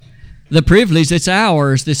The privilege that's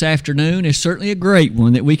ours this afternoon is certainly a great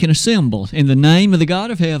one, that we can assemble in the name of the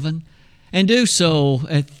God of heaven and do so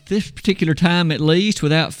at this particular time at least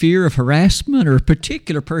without fear of harassment or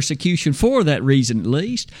particular persecution for that reason at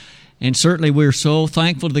least. And certainly we're so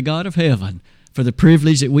thankful to the God of heaven for the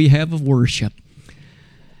privilege that we have of worship.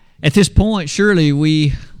 At this point, surely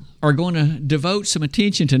we are going to devote some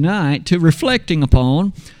attention tonight to reflecting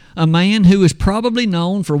upon a man who is probably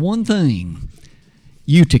known for one thing: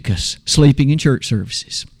 Eutychus, sleeping in church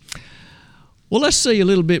services. Well, let's see a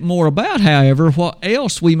little bit more about, however, what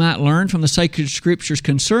else we might learn from the sacred scriptures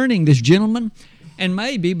concerning this gentleman, and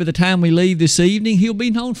maybe by the time we leave this evening, he'll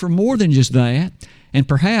be known for more than just that, and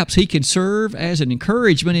perhaps he can serve as an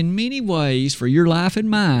encouragement in many ways for your life and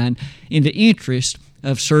mine in the interest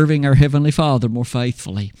of serving our Heavenly Father more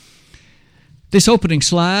faithfully. This opening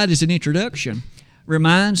slide is an introduction,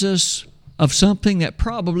 reminds us of something that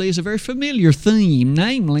probably is a very familiar theme,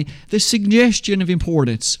 namely the suggestion of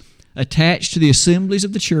importance attached to the assemblies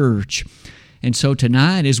of the church. And so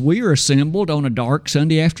tonight, as we are assembled on a dark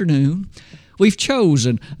Sunday afternoon, we've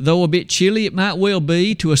chosen, though a bit chilly it might well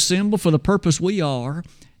be, to assemble for the purpose we are,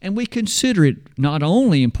 and we consider it not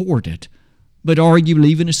only important, but arguably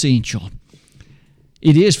even essential.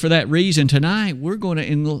 It is for that reason tonight we're going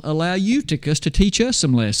to allow Eutychus to teach us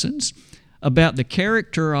some lessons about the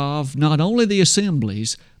character of not only the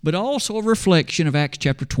assemblies, but also a reflection of Acts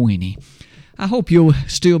chapter 20. I hope you'll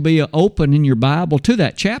still be open in your Bible to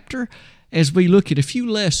that chapter as we look at a few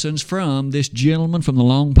lessons from this gentleman from the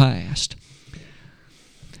long past.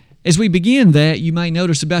 As we begin that, you may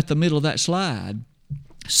notice about the middle of that slide,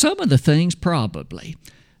 some of the things probably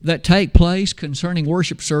that take place concerning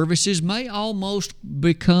worship services may almost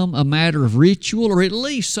become a matter of ritual, or at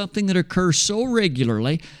least something that occurs so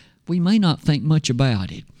regularly we may not think much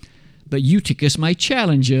about it. But Eutychus may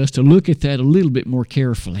challenge us to look at that a little bit more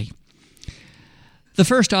carefully. The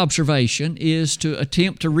first observation is to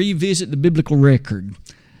attempt to revisit the biblical record.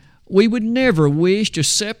 We would never wish to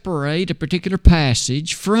separate a particular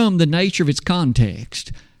passage from the nature of its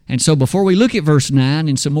context. And so before we look at verse 9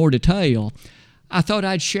 in some more detail, I thought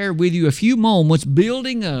I'd share with you a few moments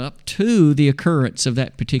building up to the occurrence of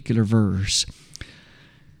that particular verse.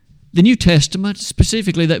 The New Testament,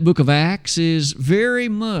 specifically that book of Acts, is very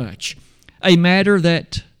much a matter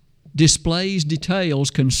that displays details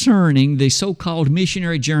concerning the so-called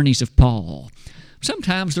missionary journeys of Paul.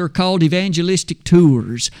 Sometimes they're called evangelistic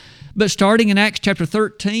tours. But starting in Acts chapter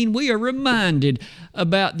 13, we are reminded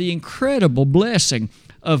about the incredible blessing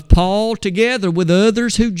of Paul together with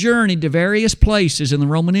others who journeyed to various places in the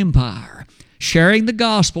Roman Empire, sharing the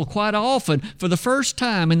gospel quite often for the first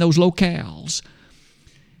time in those locales.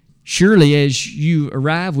 Surely as you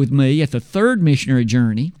arrive with me at the third missionary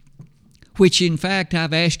journey, which in fact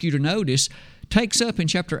I've asked you to notice takes up in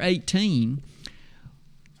chapter 18,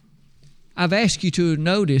 I've asked you to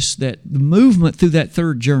notice that the movement through that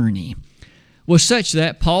third journey was such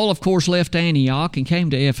that Paul, of course, left Antioch and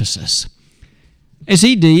came to Ephesus. As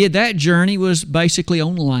he did, that journey was basically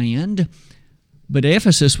on land, but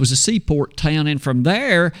Ephesus was a seaport town, and from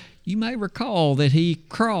there, you may recall that he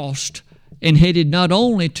crossed and headed not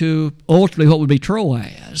only to ultimately what would be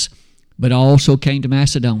Troas, but also came to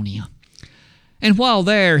Macedonia. And while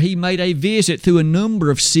there, he made a visit through a number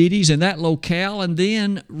of cities in that locale and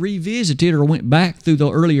then revisited or went back through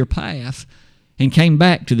the earlier path and came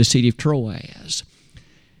back to the city of Troas.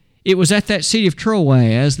 It was at that city of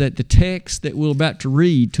Troas that the text that we're about to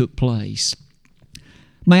read took place.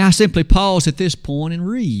 May I simply pause at this point and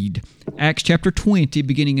read Acts chapter 20,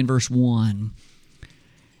 beginning in verse 1.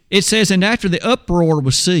 It says, "And after the uproar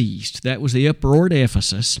was ceased," that was the uproar at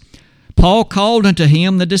Ephesus, "Paul called unto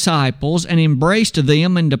him the disciples, and embraced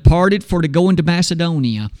them, and departed for to go into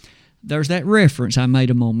Macedonia." There's that reference I made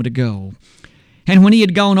a moment ago. "And when he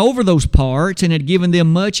had gone over those parts, and had given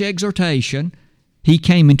them much exhortation, he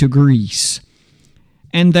came into Greece,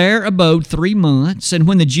 and there abode 3 months. And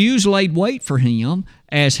when the Jews laid wait for him,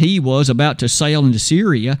 as he was about to sail into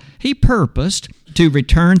Syria, he purposed to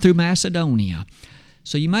return through Macedonia."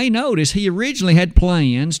 So you may notice he originally had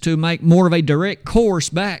plans to make more of a direct course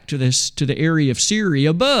back to the area of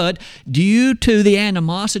Syria, but due to the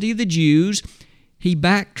animosity of the Jews, he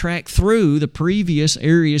backtracked through the previous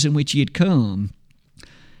areas in which he had come.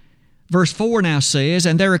 Verse 4 now says,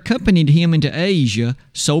 "And there accompanied him into Asia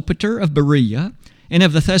Sopater of Berea, and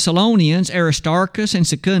of the Thessalonians Aristarchus and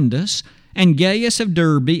Secundus, and Gaius of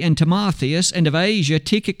Derbe, and Timotheus, and of Asia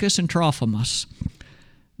Tychicus and Trophimus.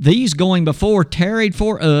 These going before tarried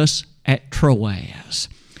for us at Troas.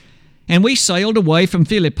 And we sailed away from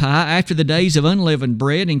Philippi after the days of unleavened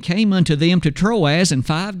bread, and came unto them to Troas in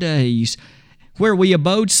 5 days. where we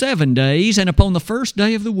abode 7 days, and upon the first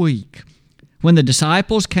day of the week, when the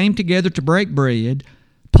disciples came together to break bread,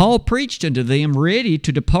 Paul preached unto them, ready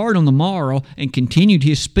to depart on the morrow, and continued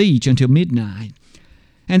his speech until midnight.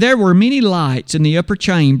 And there were many lights in the upper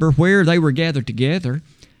chamber where they were gathered together,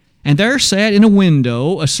 and there sat in a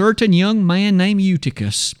window a certain young man named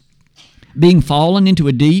Eutychus, being fallen into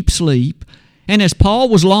a deep sleep. And as Paul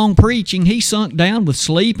was long preaching, he sunk down with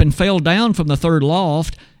sleep, and fell down from the third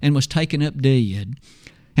loft, and was taken up dead.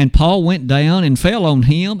 And Paul went down and fell on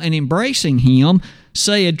him, and embracing him,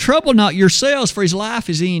 said, Trouble not yourselves, for his life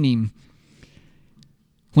is in him.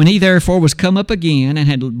 When he therefore was come up again, and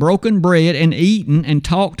had broken bread, and eaten, and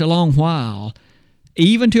talked a long while,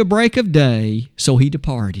 even to a break of day, so he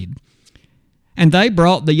departed. And they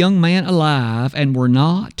brought the young man alive, and were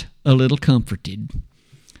not a little comforted.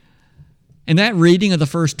 And that reading of the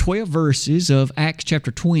first 12 verses of Acts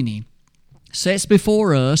chapter 20 sets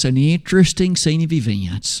before us an interesting scene of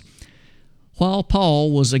events while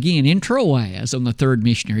Paul was again in Troas on the third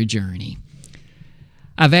missionary journey.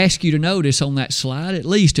 I've asked you to notice on that slide at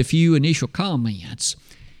least a few initial comments.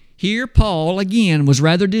 Here Paul again was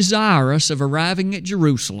rather desirous of arriving at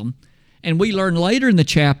Jerusalem, and we learn later in the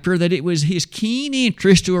chapter that it was his keen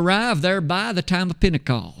interest to arrive there by the time of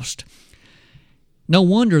Pentecost. No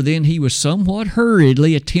wonder then he was somewhat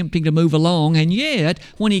hurriedly attempting to move along, and yet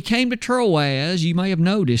when he came to Troas, you may have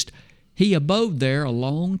noticed, he abode there a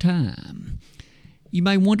long time. You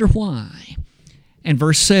may wonder why. And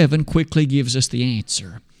verse 7 quickly gives us the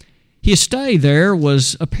answer. His stay there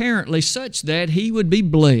was apparently such that he would be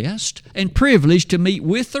blessed and privileged to meet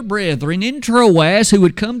with the brethren in Troas who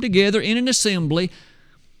would come together in an assembly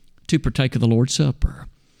to partake of the Lord's Supper.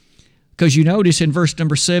 Because you notice in verse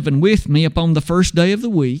number 7 with me, upon the first day of the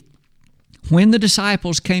week, when the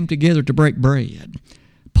disciples came together to break bread,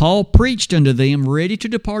 Paul preached unto them, ready to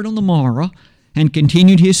depart on the morrow, and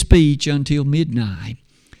continued his speech until midnight.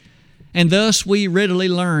 And thus we readily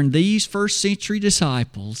learn these first century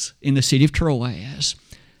disciples in the city of Troas.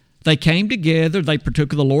 They came together, they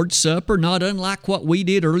partook of the Lord's Supper, not unlike what we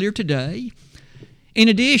did earlier today. In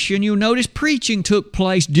addition, you'll notice preaching took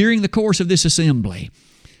place during the course of this assembly.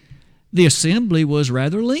 The assembly was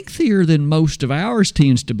rather lengthier than most of ours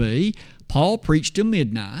tends to be. Paul preached till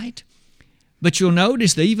midnight. But you'll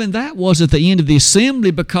notice that even that wasn't the end of the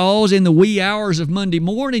assembly, because in the wee hours of Monday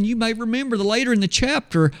morning, you may remember that later in the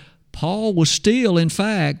chapter, Paul was still, in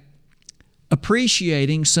fact,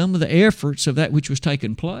 appreciating some of the efforts of that which was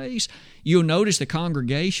taking place. You'll notice the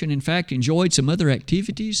congregation, in fact, enjoyed some other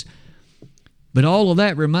activities. But all of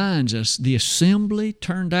that reminds us the assembly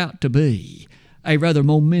turned out to be a rather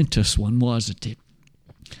momentous one, wasn't it?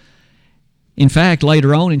 In fact,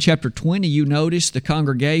 later on in chapter 20, you notice the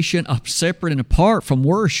congregation, separate and apart from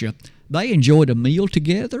worship, they enjoyed a meal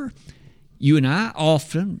together. You and I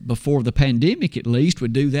often, before the pandemic at least,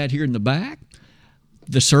 would do that here in the back.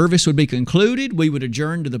 The service would be concluded. We would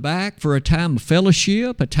adjourn to the back for a time of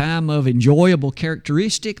fellowship, a time of enjoyable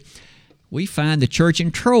characteristic. We find the church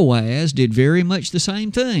in Troas did very much the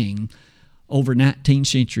same thing over 19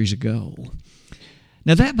 centuries ago.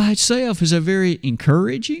 Now that by itself is a very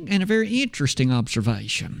encouraging and a very interesting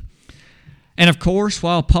observation. And of course,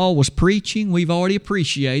 while Paul was preaching, we've already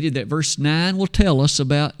appreciated that verse 9 will tell us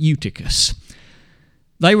about Eutychus.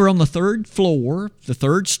 They were on the third floor, the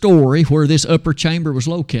third story, where this upper chamber was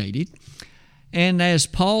located. And as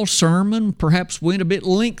Paul's sermon perhaps went a bit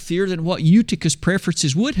lengthier than what Eutychus'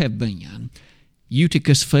 preferences would have been,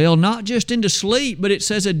 Eutychus fell not just into sleep, but it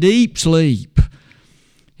says a deep sleep.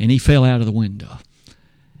 And he fell out of the window.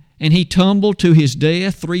 And he tumbled to his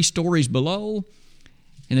death 3 stories below,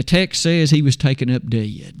 and the text says he was taken up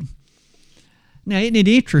dead. Now, isn't it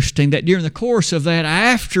interesting that during the course of that,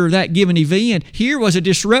 after that given event, here was a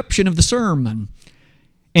disruption of the sermon.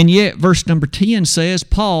 And yet, verse number 10 says,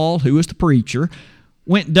 Paul, who was the preacher,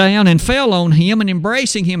 went down and fell on him, and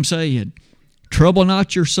embracing him said, Trouble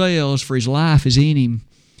not yourselves, for his life is in him.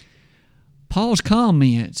 Paul's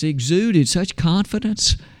comments exuded such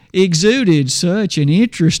confidence, exuded such an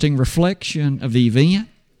interesting reflection of the event.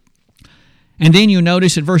 And then you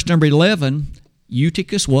notice in verse number 11,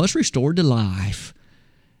 Eutychus was restored to life.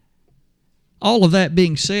 All of that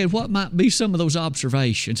being said, what might be some of those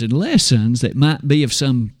observations and lessons that might be of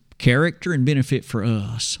some character and benefit for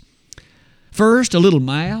us? First, a little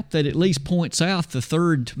map that at least points out the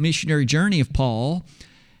third missionary journey of Paul,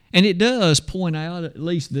 and it does point out at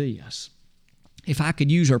least this. If I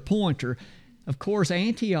could use our pointer, of course,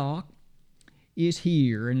 Antioch is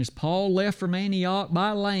here, and as Paul left from Antioch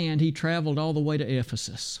by land, he traveled all the way to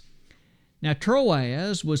Ephesus. Now,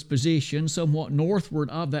 Troas was positioned somewhat northward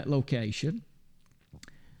of that location,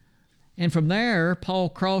 And from there, Paul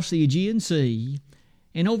crossed the Aegean Sea,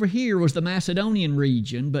 and over here was the Macedonian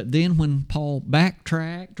region. But then when Paul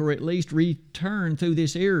backtracked, or at least returned through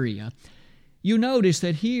this area, you notice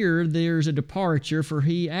that here there's a departure, for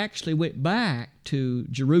he actually went back to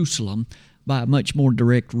Jerusalem by a much more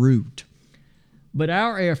direct route. But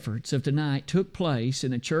our efforts of tonight took place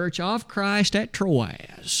in the church of Christ at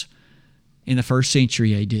Troas in the 1st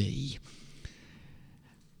century A.D.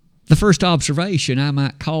 The first observation I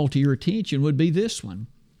might call to your attention would be this one.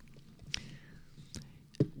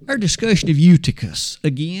 Our discussion of Eutychus,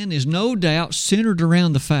 again, is no doubt centered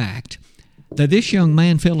around the fact that this young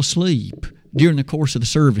man fell asleep during the course of the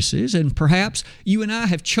services, and perhaps you and I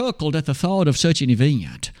have chuckled at the thought of such an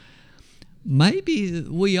event. Maybe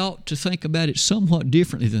we ought to think about it somewhat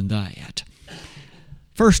differently than that.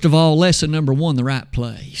 First of all, lesson number 1, the right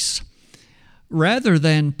place. Rather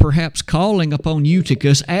than perhaps calling upon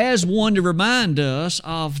Eutychus as one to remind us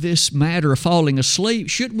of this matter of falling asleep,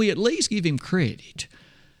 shouldn't we at least give him credit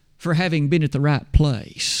for having been at the right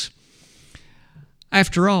place?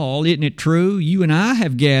 After all, isn't it true, you and I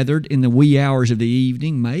have gathered in the wee hours of the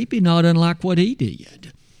evening, maybe not unlike what he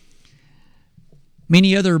did.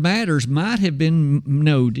 Many other matters might have been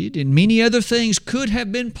noted, and many other things could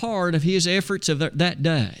have been part of his efforts of that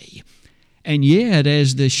day. And yet,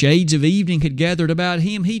 as the shades of evening had gathered about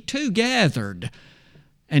him, he too gathered.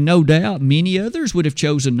 And no doubt many others would have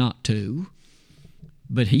chosen not to,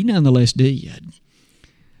 but he nonetheless did.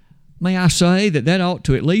 May I say that ought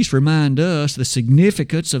to at least remind us the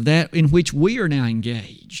significance of that in which we are now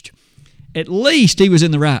engaged. At least he was in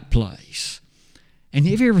the right place. And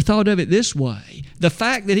have you ever thought of it this way? The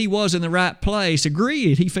fact that he was in the right place,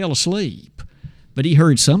 agreed, he fell asleep, but he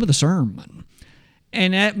heard some of the sermon.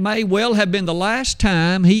 And that may well have been the last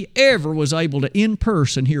time he ever was able to in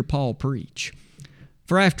person hear Paul preach.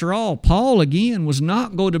 For after all, Paul again was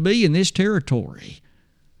not going to be in this territory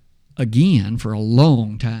again for a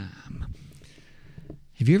long time.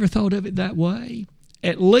 Have you ever thought of it that way?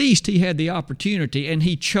 At least he had the opportunity, and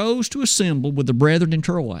he chose to assemble with the brethren in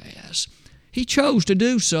Troas. He chose to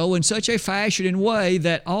do so in such a fashion and way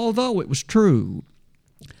that, although it was true,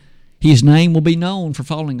 his name will be known for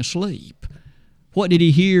falling asleep, what did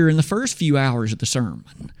he hear in the first few hours of the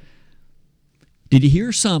sermon? Did he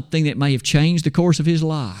hear something that may have changed the course of his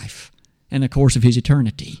life and the course of his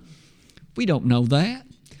eternity? We don't know that.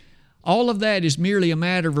 All of that is merely a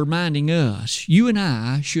matter of reminding us, you and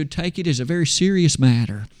I should take it as a very serious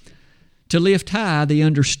matter to lift high the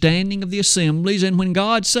understanding of the assemblies. And when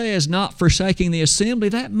God says not forsaking the assembly,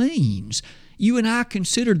 that means you and I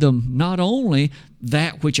consider them not only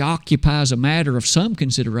that which occupies a matter of some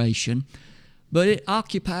consideration, but it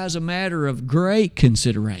occupies a matter of great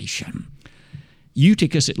consideration.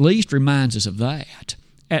 Eutychus at least reminds us of that.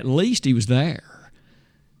 At least he was there.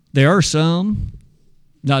 There are some,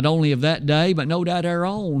 not only of that day, but no doubt our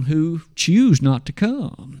own, who choose not to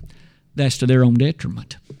come. That's to their own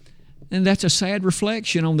detriment. And that's a sad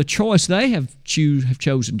reflection on the choice they have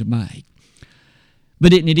chosen to make.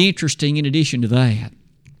 But isn't it interesting, in addition to that,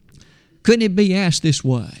 couldn't it be asked this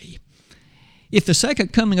way? If the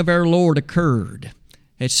second coming of our Lord occurred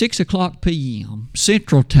at 6 o'clock p.m.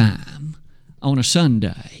 Central Time on a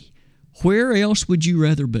Sunday, where else would you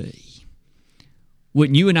rather be?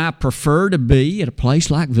 Wouldn't you and I prefer to be at a place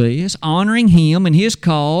like this, honoring Him and His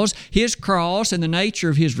cause, His cross, and the nature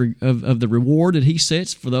of the reward that He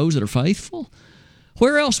sets for those that are faithful?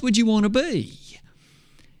 Where else would you want to be?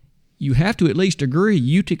 You have to at least agree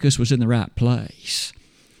Eutychus was in the right place.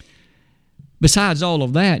 Besides all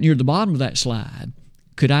of that, near the bottom of that slide,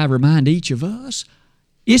 could I remind each of us,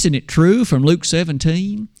 isn't it true from Luke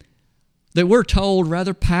 17 that we're told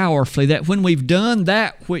rather powerfully that when we've done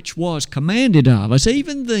that which was commanded of us,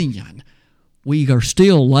 even then, we are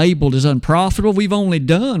still labeled as unprofitable. We've only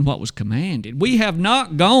done what was commanded. We have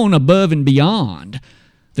not gone above and beyond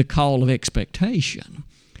the call of expectation.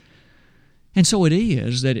 And so it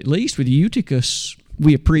is that at least with Eutychus,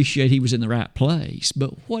 we appreciate he was in the right place.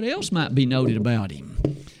 But what else might be noted about him?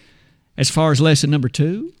 As far as lesson number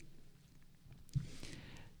 2,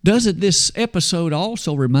 doesn't this episode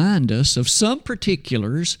also remind us of some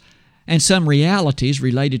particulars and some realities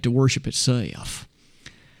related to worship itself?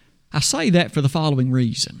 I say that for the following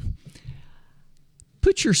reason.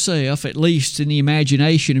 Put yourself, at least in the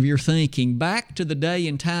imagination of your thinking, back to the day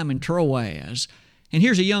and time in Troas, and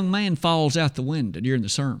here's a young man falls out the window during the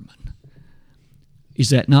sermon. Is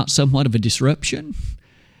that not somewhat of a disruption?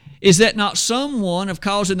 Is that not someone of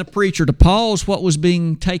causing the preacher to pause what was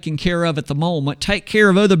being taken care of at the moment, take care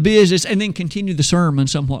of other business, and then continue the sermon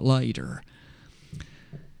somewhat later?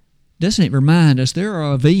 doesn't it remind us there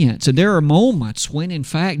are events and there are moments when, in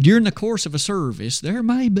fact, during the course of a service, there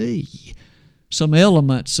may be some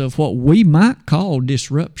elements of what we might call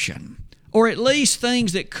disruption, or at least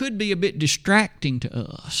things that could be a bit distracting to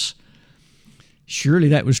us. Surely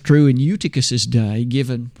that was true in Eutychus's day,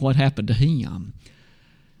 given what happened to him.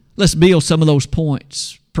 Let's build some of those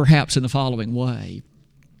points, perhaps in the following way.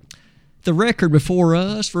 The record before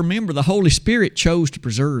us, remember, the Holy Spirit chose to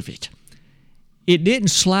preserve it. It didn't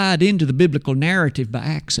slide into the biblical narrative by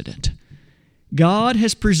accident. God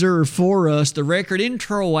has preserved for us the record in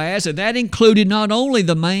Troas, and that included not only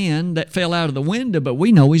the man that fell out of the window, but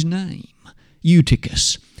we know his name,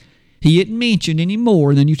 Eutychus. He isn't mentioned any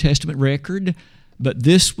more in the New Testament record, but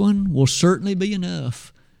this one will certainly be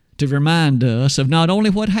enough to remind us of not only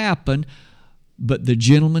what happened, but the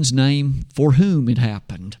gentleman's name for whom it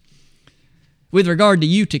happened. With regard to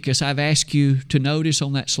Eutychus, I've asked you to notice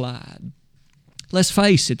on that slide. Let's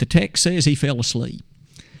face it, the text says he fell asleep.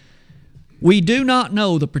 We do not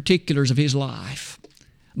know the particulars of his life.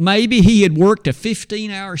 Maybe he had worked a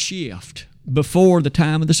 15-hour shift before the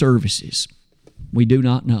time of the services. We do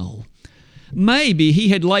not know. Maybe he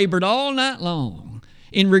had labored all night long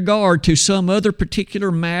in regard to some other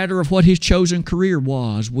particular matter of what his chosen career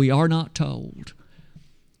was. We are not told.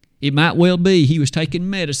 It might well be he was taking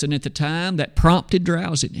medicine at the time that prompted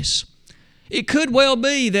drowsiness. It could well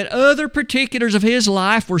be that other particulars of his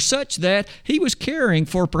life were such that he was caring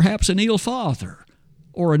for perhaps an ill father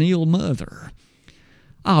or an ill mother.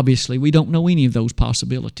 Obviously, we don't know any of those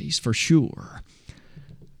possibilities for sure.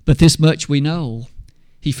 But this much we know: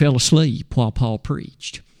 he fell asleep while Paul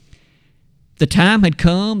preached. The time had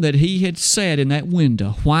come that he had sat in that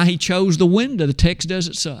window. Why he chose the window, the text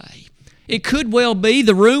doesn't say. It could well be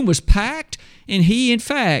the room was packed, and he, in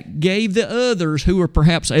fact, gave the others who were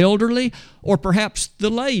perhaps elderly, or perhaps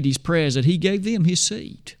the ladies present, he gave them his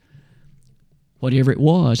seat. Whatever it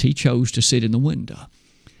was, he chose to sit in the window.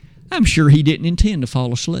 I'm sure he didn't intend to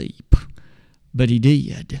fall asleep, but he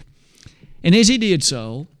did. And as he did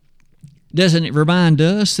so, doesn't it remind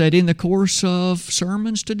us that in the course of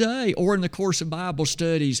sermons today, or in the course of Bible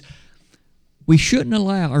studies, we shouldn't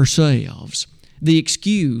allow ourselves the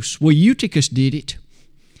excuse, well, Eutychus did it.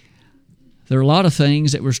 There are a lot of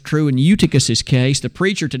things that was true in Eutychus's case. The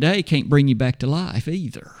preacher today can't bring you back to life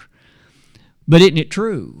either. But isn't it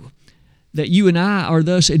true that you and I are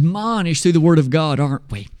thus admonished through the Word of God,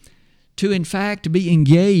 aren't we, to in fact be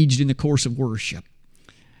engaged in the course of worship?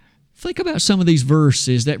 Think about some of these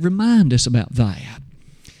verses that remind us about that.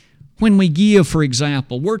 When we give, for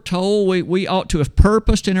example, we're told we ought to have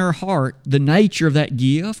purposed in our heart the nature of that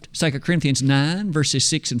gift, 2 Corinthians 9, verses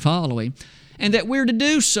 6 and following, and that we're to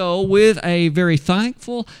do so with a very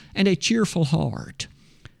thankful and a cheerful heart.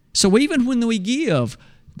 So even when we give,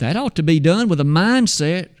 that ought to be done with a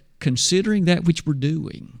mindset considering that which we're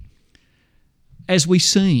doing. As we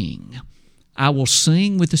sing, I will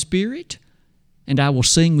sing with the Spirit, and I will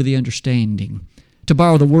sing with the understanding, to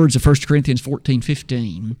borrow the words of 1 Corinthians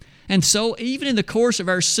 14:15. And so even in the course of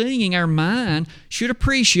our singing, our mind should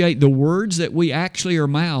appreciate the words that we actually are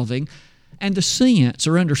mouthing and the sense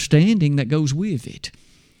or understanding that goes with it.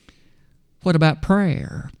 What about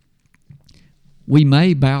prayer? We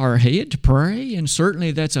may bow our head to pray, and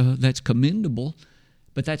certainly that's commendable,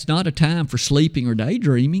 but that's not a time for sleeping or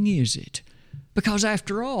daydreaming, is it? Because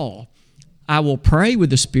after all, I will pray with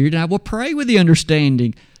the Spirit, and I will pray with the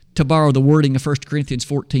understanding, to borrow the wording of 1 Corinthians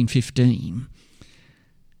 14:15.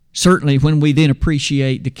 Certainly when we then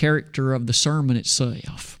appreciate the character of the sermon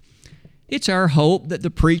itself, it's our hope that the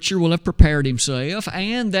preacher will have prepared himself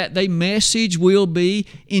and that the message will be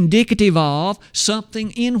indicative of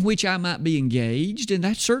something in which I might be engaged, and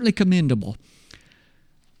that's certainly commendable.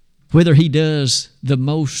 Whether he does the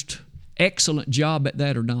most excellent job at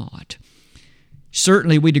that or not,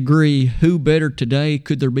 certainly we'd agree, who better today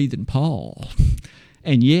could there be than Paul?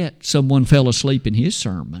 And yet someone fell asleep in his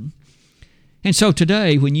sermon. And so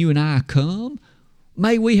today, when you and I come,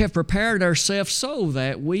 may we have prepared ourselves so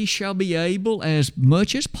that we shall be able as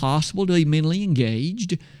much as possible to be mentally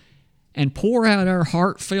engaged and pour out our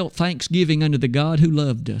heartfelt thanksgiving unto the God who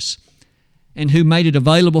loved us and who made it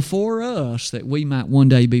available for us that we might one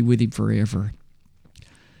day be with Him forever.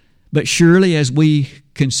 But surely as we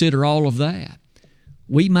consider all of that,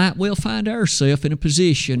 we might well find ourselves in a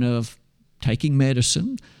position of taking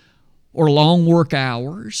medicine or long work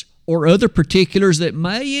hours or other particulars that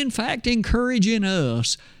may in fact encourage in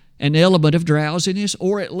us an element of drowsiness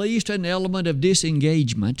or at least an element of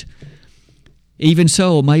disengagement. Even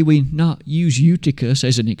so, may we not use Eutychus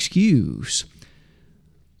as an excuse.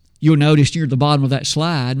 You'll notice near the bottom of that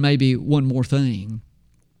slide maybe one more thing.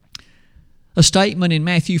 a statement in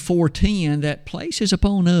Matthew 4:10 that places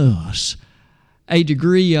upon us a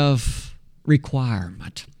degree of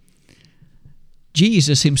requirement.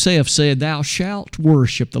 Jesus himself said, "Thou shalt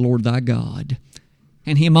worship the Lord thy God,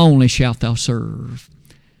 and him only shalt thou serve."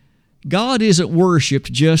 God isn't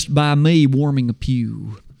worshiped just by me warming a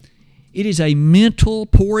pew. It is a mental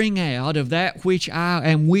pouring out of that which I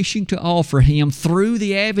am wishing to offer him through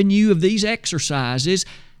the avenue of these exercises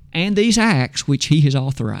and these acts which he has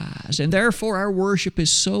authorized. And therefore our worship is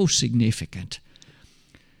so significant.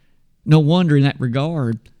 No wonder in that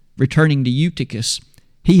regard, returning to Eutychus,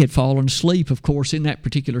 he had fallen asleep, of course, in that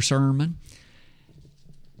particular sermon.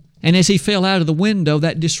 And as he fell out of the window,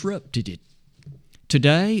 that disrupted it.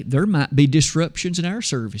 Today, there might be disruptions in our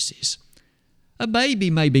services. A baby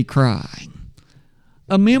may be crying.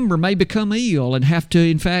 A member may become ill and have to,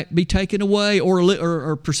 in fact, be taken away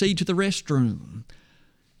or proceed to the restroom.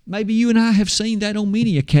 Maybe you and I have seen that on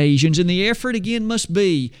many occasions, and the effort again must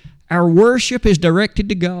be our worship is directed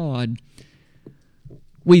to God.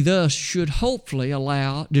 We thus should hopefully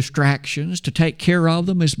allow distractions to take care of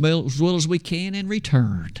them as well as we can and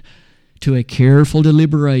return to a careful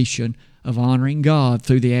deliberation of honoring God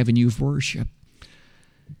through the avenue of worship.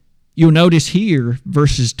 You'll notice here,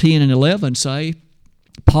 verses 10 and 11 say,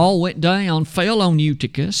 Paul went down, fell on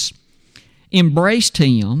Eutychus, embraced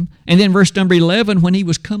him, and then verse number 11, when he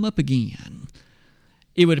was come up again,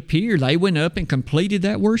 it would appear they went up and completed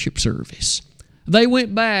that worship service. They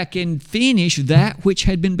went back and finished that which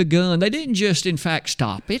had been begun. They didn't just, in fact,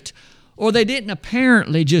 stop it, or they didn't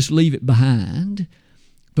apparently just leave it behind,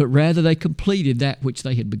 but rather they completed that which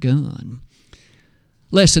they had begun.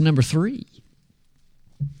 Lesson number 3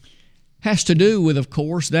 has to do with, of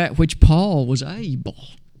course, that which Paul was able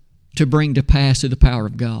to bring to pass through the power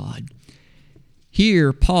of God.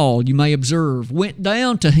 Here, Paul, you may observe, went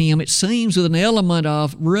down to him, it seems, with an element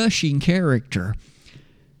of rushing character.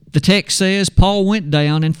 The text says Paul went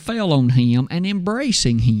down and fell on him and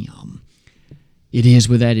embracing him. It is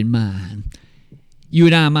with that in mind. You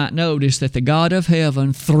and I might notice that the God of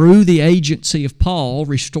heaven, through the agency of Paul,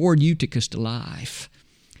 restored Eutychus to life.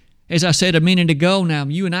 As I said a minute ago now,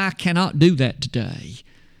 you and I cannot do that today.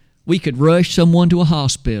 We could rush someone to a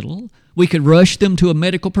hospital. We could rush them to a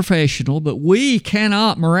medical professional, but we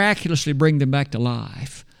cannot miraculously bring them back to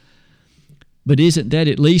life. But isn't that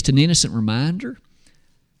at least an innocent reminder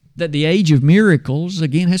that the age of miracles,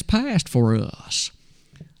 again, has passed for us?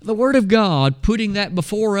 The Word of God, putting that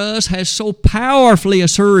before us, has so powerfully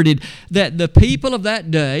asserted that the people of that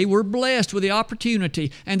day were blessed with the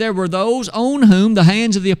opportunity, and there were those on whom the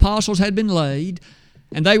hands of the apostles had been laid,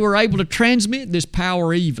 and they were able to transmit this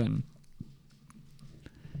power even.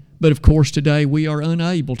 But of course today we are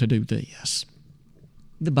unable to do this.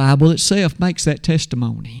 The Bible itself makes that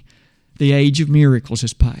testimony. The age of miracles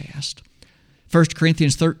has passed. 1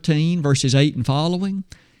 Corinthians 13, verses 8 and following,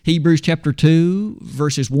 Hebrews chapter 2,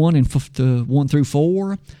 verses 1 through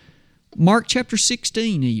 4, Mark chapter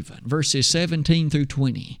 16 even, verses 17 through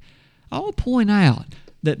 20, all point out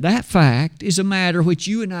that fact is a matter which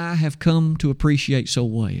you and I have come to appreciate so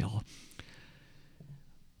well.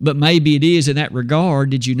 But maybe it is in that regard,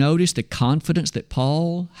 did you notice the confidence that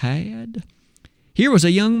Paul had? Here was a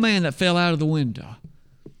young man that fell out of the window.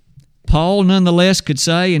 Paul nonetheless could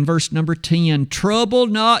say in verse number 10, "Trouble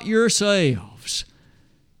not yourselves.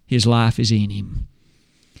 His life is in him."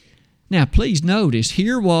 Now please notice,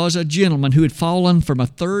 here was a gentleman who had fallen from a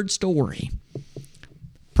third story,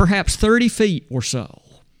 perhaps 30 feet or so.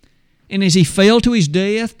 And as he fell to his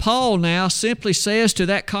death, Paul now simply says to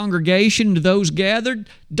that congregation, to those gathered,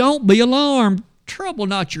 "Don't be alarmed. Trouble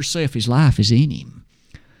not yourself. His life is in him."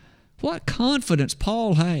 What confidence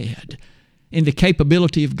Paul had in the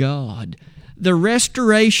capability of God, the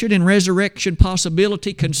restoration and resurrection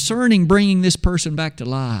possibility concerning bringing this person back to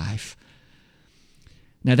life.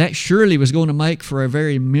 Now that surely was going to make for a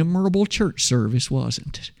very memorable church service,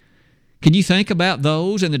 wasn't it? Can you think about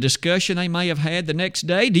those and the discussion they may have had the next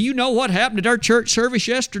day? Do you know what happened at our church service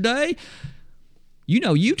yesterday? You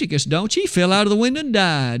know Eutychus, don't you? He fell out of the window and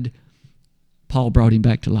died. Paul brought him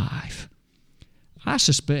back to life. I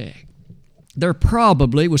suspect there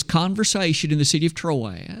probably was conversation in the city of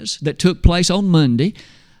Troas that took place on Monday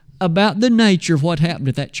about the nature of what happened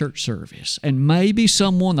at that church service. And maybe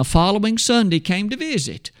someone the following Sunday came to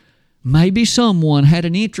visit. Maybe someone had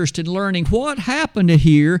an interest in learning what happened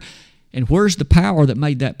here and where's the power that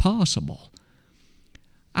made that possible.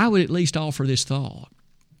 I would at least offer this thought.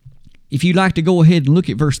 If you'd like to go ahead and look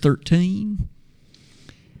at verse 13,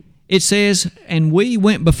 it says, "And we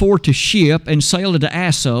went before to ship and sailed into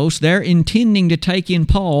Assos, there intending to take in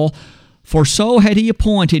Paul, for so had he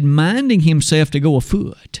appointed, minding himself to go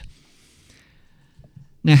afoot."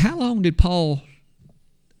 Now, how long did Paul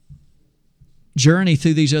journey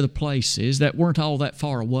through these other places that weren't all that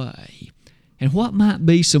far away? And what might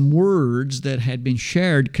be some words that had been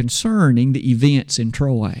shared concerning the events in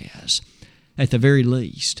Troas? At the very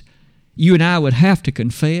least, you and I would have to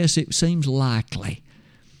confess it seems likely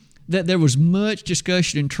that there was much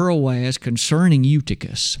discussion in Troas concerning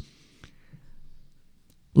Eutychus.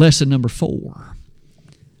 Lesson number 4.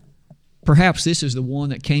 Perhaps this is the one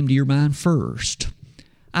that came to your mind first.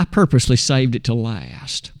 I purposely saved it to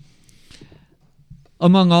last.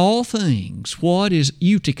 Among all things, what is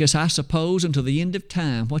Eutychus, I suppose, until the end of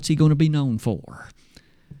time, what's he going to be known for?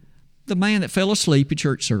 The man that fell asleep at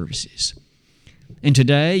church services. And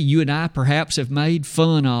today, you and I perhaps have made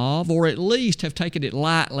fun of, or at least have taken it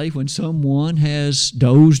lightly when someone has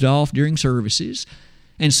dozed off during services,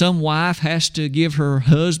 and some wife has to give her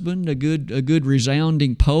husband a good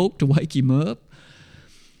resounding poke to wake him up.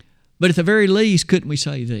 But at the very least, couldn't we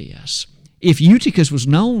say this? If Eutychus was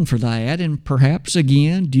known for that, and perhaps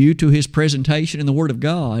again due to his presentation in the Word of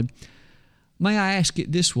God, may I ask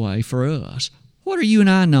it this way for us? What are you and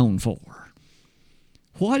I known for?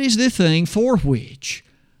 What is the thing for which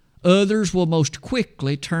others will most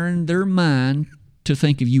quickly turn their mind to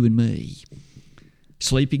think of you and me?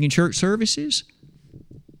 Sleeping in church services?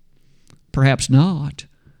 Perhaps not.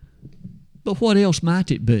 But what else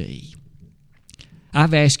might it be?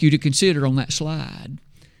 I've asked you to consider on that slide.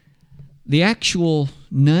 The actual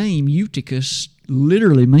name Eutychus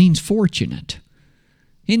literally means fortunate.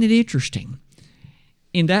 Isn't it interesting?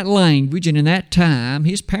 In that language and in that time,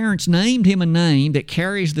 his parents named him a name that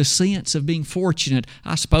carries the sense of being fortunate.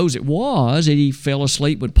 I suppose it was that he fell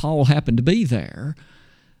asleep when Paul happened to be there.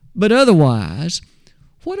 But otherwise,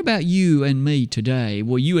 what about you and me today?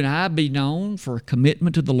 Will you and I be known for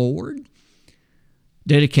commitment to the Lord,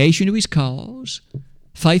 dedication to His cause,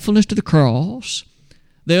 faithfulness to the cross,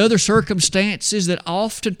 the other circumstances that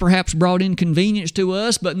often perhaps brought inconvenience to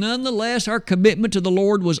us, but nonetheless our commitment to the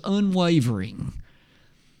Lord was unwavering?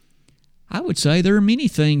 I would say there are many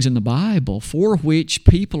things in the Bible for which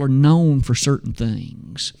people are known for certain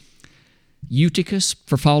things. Eutychus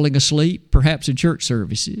for falling asleep, perhaps in church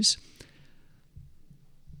services.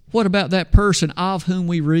 What about that person of whom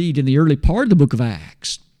we read in the early part of the book of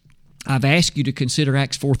Acts? I've asked you to consider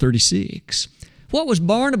Acts 4:36. What was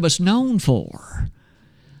Barnabas known for?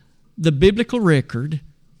 The biblical record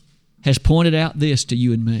has pointed out this to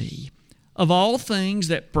you and me. Of all things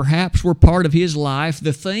that perhaps were part of his life,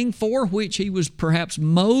 the thing for which he was perhaps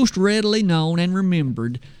most readily known and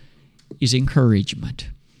remembered is encouragement.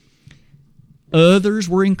 Others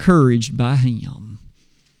were encouraged by him.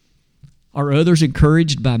 Are others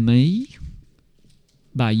encouraged by me?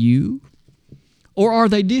 By you? Or are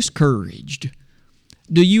they discouraged?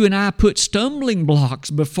 Do you and I put stumbling blocks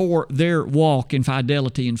before their walk in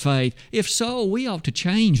fidelity and faith? If so, we ought to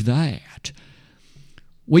change that.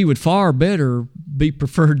 We would far better be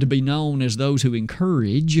preferred to be known as those who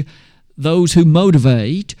encourage, those who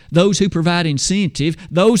motivate, those who provide incentive,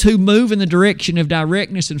 those who move in the direction of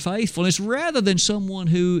directness and faithfulness, rather than someone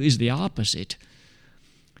who is the opposite.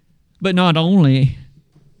 But not only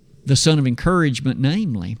the son of encouragement,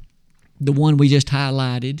 namely, the one we just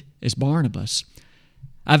highlighted as Barnabas.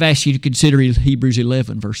 I've asked you to consider Hebrews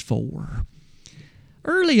 11, verse 4.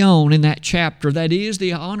 Early on in that chapter, that is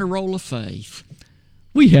the honor roll of faith,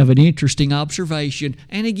 we have an interesting observation,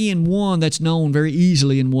 and again, one that's known very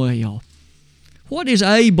easily and well. What is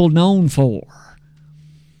Abel known for?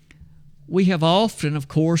 We have often, of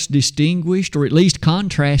course, distinguished or at least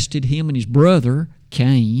contrasted him and his brother,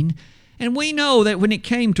 Cain. And we know that when it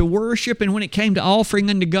came to worship and when it came to offering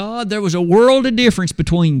unto God, there was a world of difference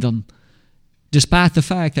between them, despite the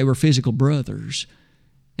fact they were physical brothers,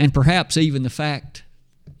 and perhaps even the fact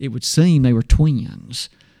it would seem they were twins.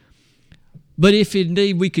 But if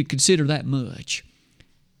indeed we could consider that much,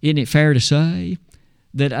 isn't it fair to say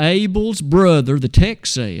that Abel's brother, the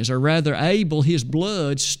text says, or rather Abel, his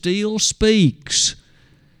blood, still speaks?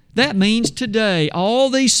 That means today, all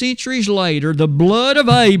these centuries later, the blood of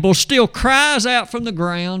Abel still cries out from the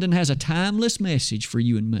ground and has a timeless message for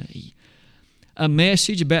you and me. A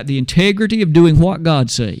message about the integrity of doing what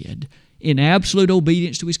God said in absolute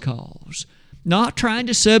obedience to His cause. Not trying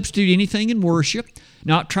to substitute anything in worship,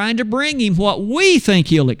 not trying to bring Him what we think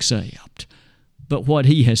He'll accept, but what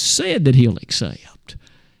He has said that He'll accept.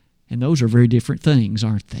 And those are very different things,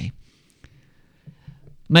 aren't they?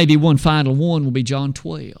 Maybe one final one will be John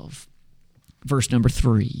 12, verse number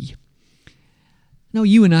 3. No,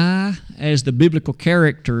 you and I, as the biblical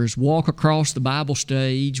characters walk across the Bible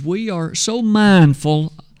stage, we are so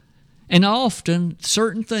mindful, and often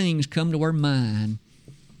certain things come to our mind.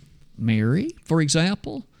 Mary, for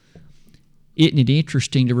example. Isn't it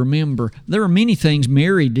interesting to remember? There are many things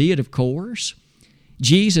Mary did, of course.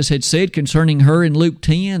 Jesus had said concerning her in Luke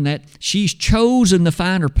 10 that she's chosen the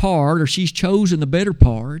finer part, or she's chosen the better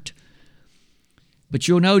part. But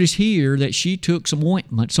you'll notice here that she took some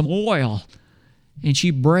ointment, some oil, and she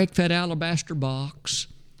broke that alabaster box,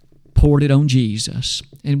 poured it on Jesus.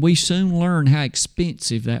 And we soon learned how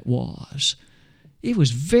expensive that was. It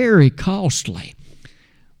was very costly.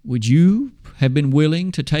 Would you have been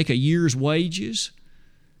willing to take a year's wages,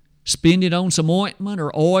 spend it on some ointment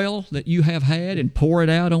or oil that you have had, and pour it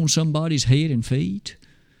out on somebody's head and feet?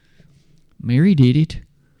 Mary did it.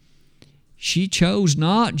 She chose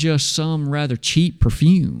not just some rather cheap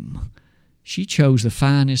perfume. She chose the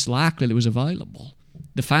finest likely that was available,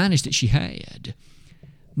 the finest that she had.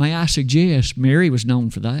 May I suggest Mary was known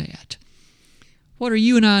for that. What are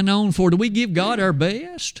you and I known for? Do we give God our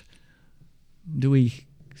best? Do we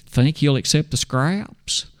think He'll accept the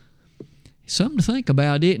scraps? Something to think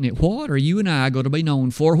about, isn't it? What are you and I going to be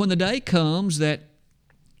known for when the day comes that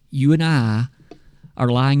you and I are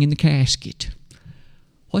lying in the casket?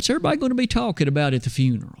 What's everybody going to be talking about at the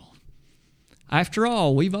funeral? After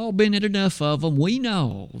all, we've all been at enough of them. We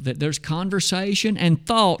know that there's conversation and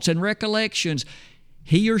thoughts and recollections.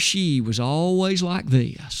 He or she was always like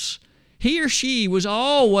this. He or she was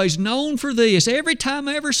always known for this every time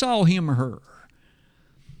I ever saw him or her.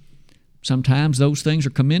 Sometimes those things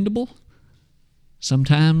are commendable,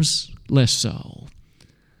 sometimes less so.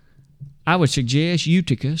 I would suggest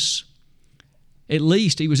Eutychus, at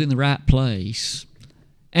least he was in the right place,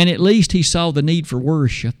 and at least he saw the need for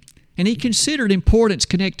worship, and he considered importance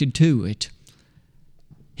connected to it.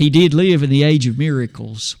 He did live in the age of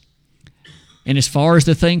miracles, and as far as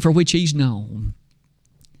the thing for which he's known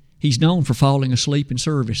for falling asleep in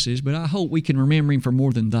services, but I hope we can remember him for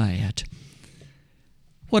more than that.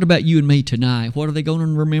 What about you and me tonight? What are they going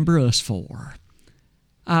to remember us for?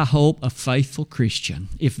 I hope a faithful Christian.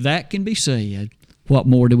 If that can be said, what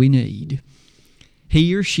more do we need?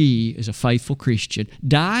 He or she is a faithful Christian,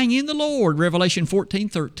 dying in the Lord. Revelation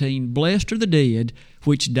 14:13, blessed are the dead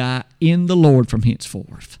which die in the Lord from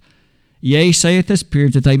henceforth. Yea, saith the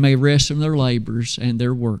Spirit, that they may rest from their labors, and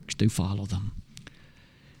their works do follow them.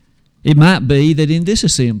 It might be that in this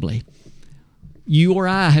assembly, you or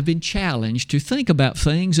I have been challenged to think about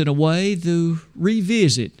things in a way to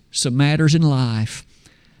revisit some matters in life,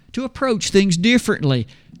 to approach things differently,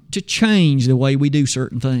 to change the way we do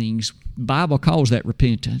certain things. The Bible calls that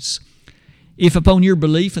repentance. If upon your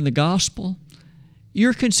belief in the gospel,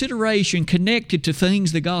 your consideration connected to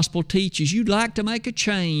things the gospel teaches, you'd like to make a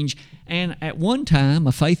change, and at one time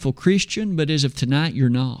a faithful Christian, but as of tonight you're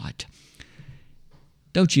not.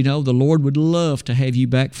 Don't you know the Lord would love to have you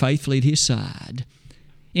back faithfully at His side?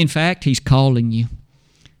 In fact, He's calling you.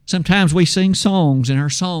 Sometimes we sing songs in our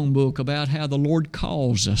songbook about how the Lord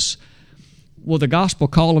calls us. Well, the gospel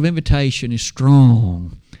call of invitation is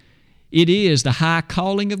strong. It is the high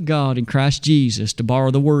calling of God in Christ Jesus, to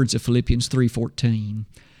borrow the words of Philippians 3:14.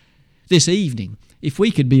 This evening, if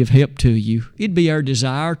we could be of help to you, it'd be our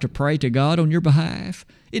desire to pray to God on your behalf.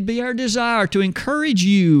 It'd be our desire to encourage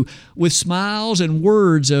you with smiles and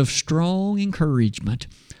words of strong encouragement.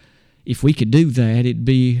 If we could do that, it'd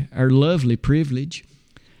be our lovely privilege.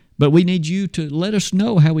 But we need you to let us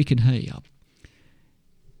know how we can help.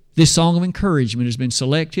 This song of encouragement has been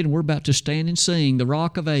selected, and we're about to stand and sing the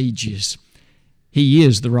Rock of Ages. He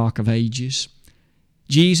is the Rock of Ages.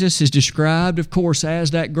 Jesus is described, of course,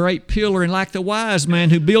 as that great pillar, and like the wise man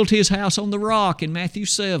who built his house on the rock in Matthew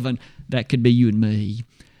 7, that could be you and me.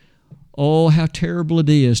 Oh, how terrible it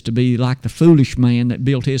is to be like the foolish man that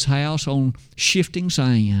built his house on shifting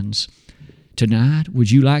sands. Tonight,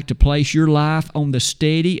 would you like to place your life on the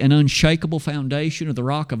steady and unshakable foundation of the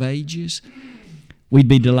Rock of Ages? We'd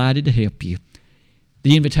be delighted to help you.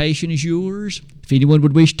 The invitation is yours. If anyone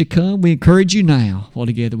would wish to come, we encourage you now while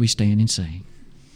together we stand and sing.